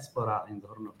diaspora in the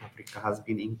Horn of Africa has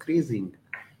been increasing,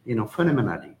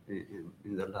 phenomenally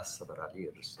in the last several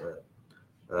years,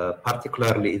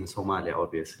 particularly in Somalia,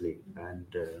 obviously.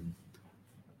 And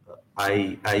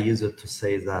I use it to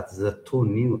say that the two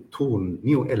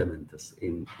new elements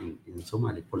in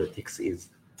Somali politics is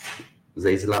the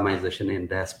Islamization and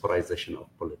diasporization of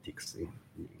politics in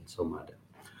Somalia.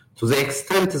 To the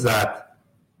extent that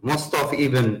most of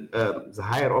even the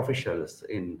higher officials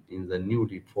in the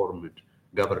newly formed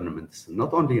governments,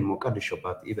 not only in Mogadishu,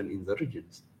 but even in the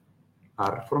regions,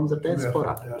 are from the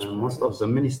diaspora. Most of the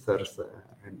ministers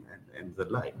and the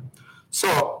like.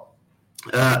 So,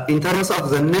 in terms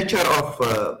of the nature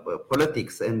of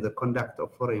politics and the conduct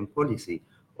of foreign policy,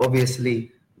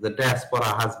 obviously the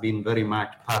diaspora has been very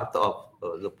much part of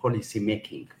the policy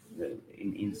making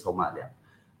in Somalia.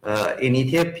 In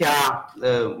Ethiopia,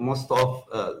 most of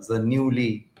the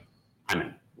newly,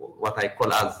 what I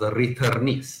call as the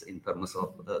returnees in terms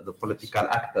of the political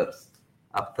actors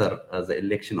after the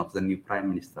election of the new prime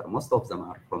minister, most of them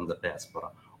are from the diaspora.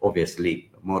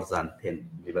 Obviously, more than 10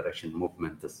 liberation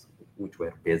movements which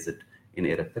were based in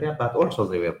Eritrea, but also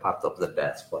they were part of the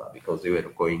diaspora because they were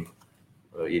going,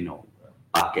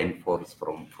 back and forth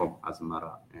from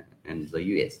Asmara and the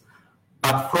US.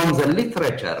 But from the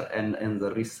literature and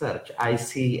the research, I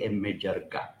see a major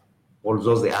gap,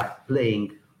 although they are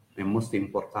playing a most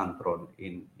important role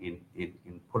in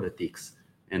politics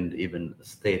and even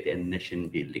state and nation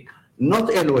building.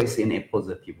 Not always in a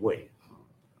positive way,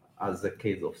 as the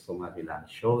case of Somaliland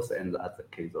shows and as the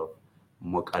case of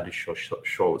Mogadishu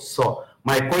shows. So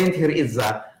my point here is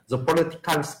that the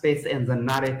political space and the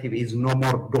narrative is no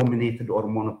more dominated or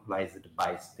monopolized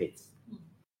by states.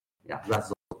 Yeah, that's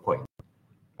the point.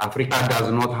 Africa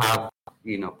does not have,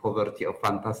 poverty of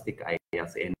fantastic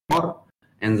ideas anymore,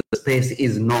 and the space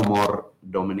is no more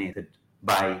dominated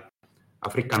by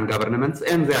African governments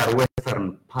and their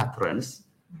Western patrons.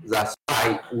 That's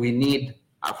why we need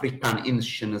African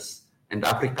institutions and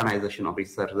Africanization of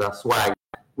research. That's why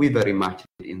we very much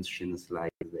need institutions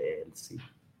like the ALC.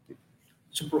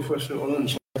 So, Professor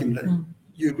Olunishakin,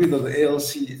 you agree that the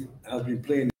ALC has been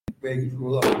playing a very big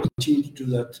role and will continue to do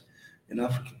that in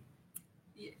Africa?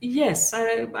 Yes,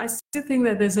 I still think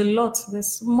that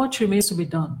there's much remains to be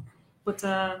done. But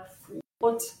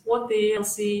what the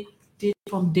ALC did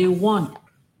from day one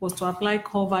was to apply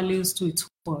core values to its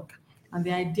work. And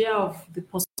the idea of the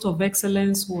pursuit of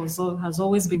excellence has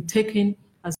always been taken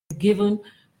as a given,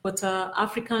 but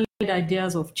African-led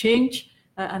ideas of change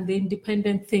and the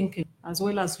independent thinking, as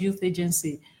well as youth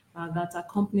agency that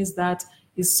accompanies that,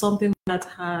 is something that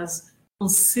has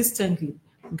consistently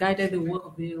guided the work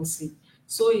of the ALC.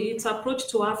 So its approach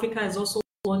to Africa is also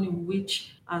one in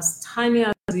which, as tiny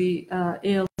as the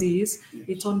ALC is,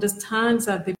 it understands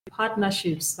that the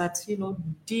partnerships, that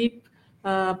deep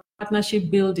partnership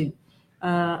building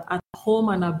at home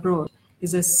and abroad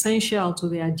is essential to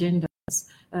the agenda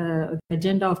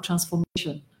of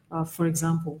transformation, for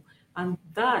example, and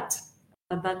that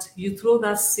you throw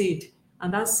that seed,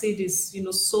 and that seed is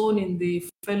sown in the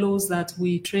fellows that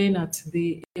we train at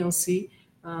the ALC,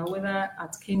 whether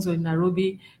at King's or in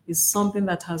Nairobi, is something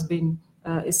that has been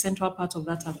a central part of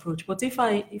that approach. But if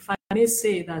I may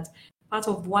say that part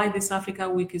of why this Africa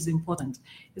Week is important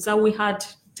is that we had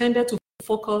tended to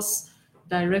focus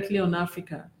directly on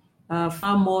Africa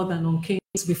far more than on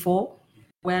King's before.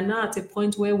 We're now at a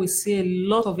point where we see a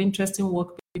lot of interesting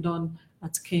work being done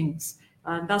at King's.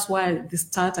 And that's why at the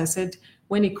start I said,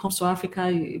 when it comes to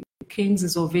Africa, King's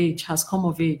is of age, has come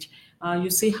of age. You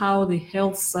see how the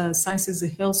health sciences, the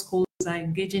health schools are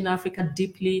engaging Africa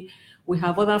deeply. We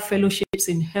have other fellowships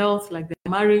in health, like the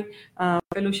Mari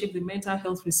Fellowship, the Mental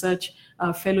Health Research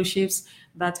Fellowships,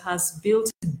 that has built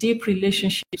deep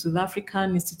relationships with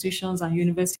African institutions and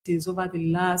universities over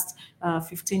the last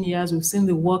 15 years. We've seen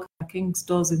the work that King's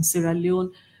does in Sierra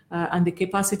Leone and the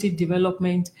capacity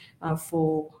development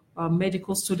for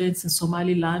medical students in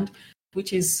Somaliland,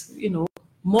 which is,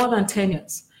 more than 10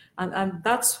 years. And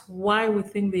that's why we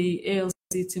think the ALC,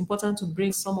 it's important to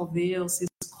bring some of the ALC's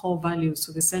core values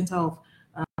to the center of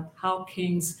how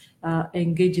King's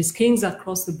engages. King's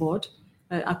across the board,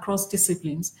 across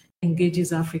disciplines,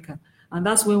 engages Africa. And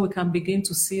that's when we can begin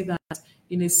to see that,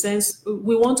 in a sense,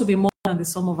 we want to be more than the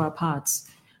sum of our parts.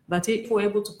 That if we're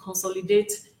able to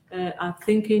consolidate our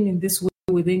thinking in this way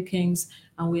within King's,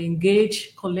 and we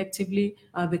engage collectively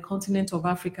the continent of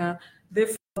Africa,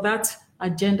 therefore that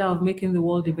agenda of making the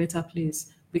world a better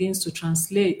place begins to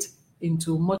translate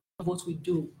into much of what we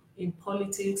do in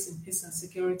politics, in peace and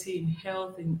security, in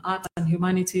health, in art and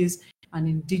humanities, and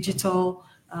in digital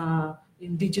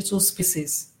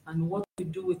spaces. And what we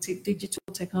do with digital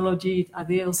technology at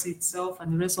the ALC itself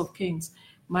and the rest of King's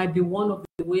might be one of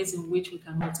the ways in which we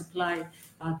can multiply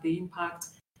the impact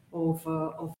of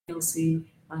ALC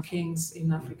and King's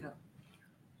in Africa.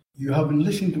 You have been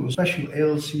listening to a special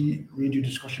ALC radio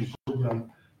discussion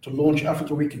program to launch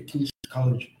Africa Week at King's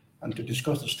College and to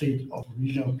discuss the state of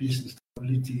regional peace and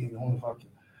stability in the Horn of Africa.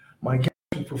 My guest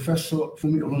is Professor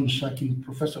Funmi Olonishakin,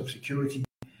 Professor of Security,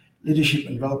 Leadership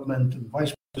and Development, and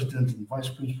Vice President and Vice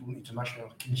Principal International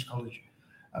at King's College,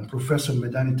 and Professor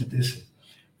Medani Tadesse,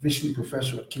 Visiting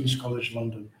Professor at King's College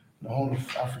London, and the Horn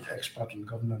of Africa expert in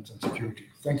governance and security.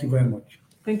 Thank you very much.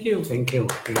 Thank you. Thank you.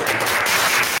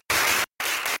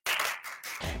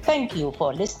 Thank you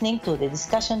for listening to the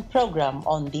discussion program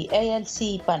on the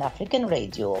ALC Pan-African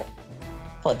Radio.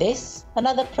 For this and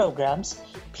other programs,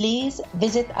 please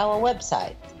visit our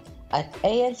website at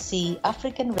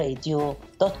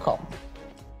alcafricanradio.com.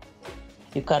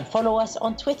 You can follow us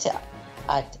on Twitter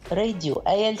at Radio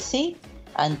ALC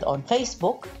and on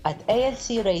Facebook at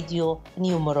ALC Radio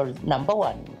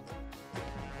 #1.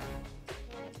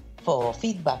 For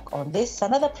feedback on this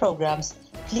and other programs,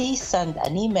 please send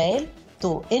an email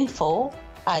to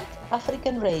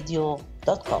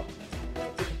info@africanradio.com.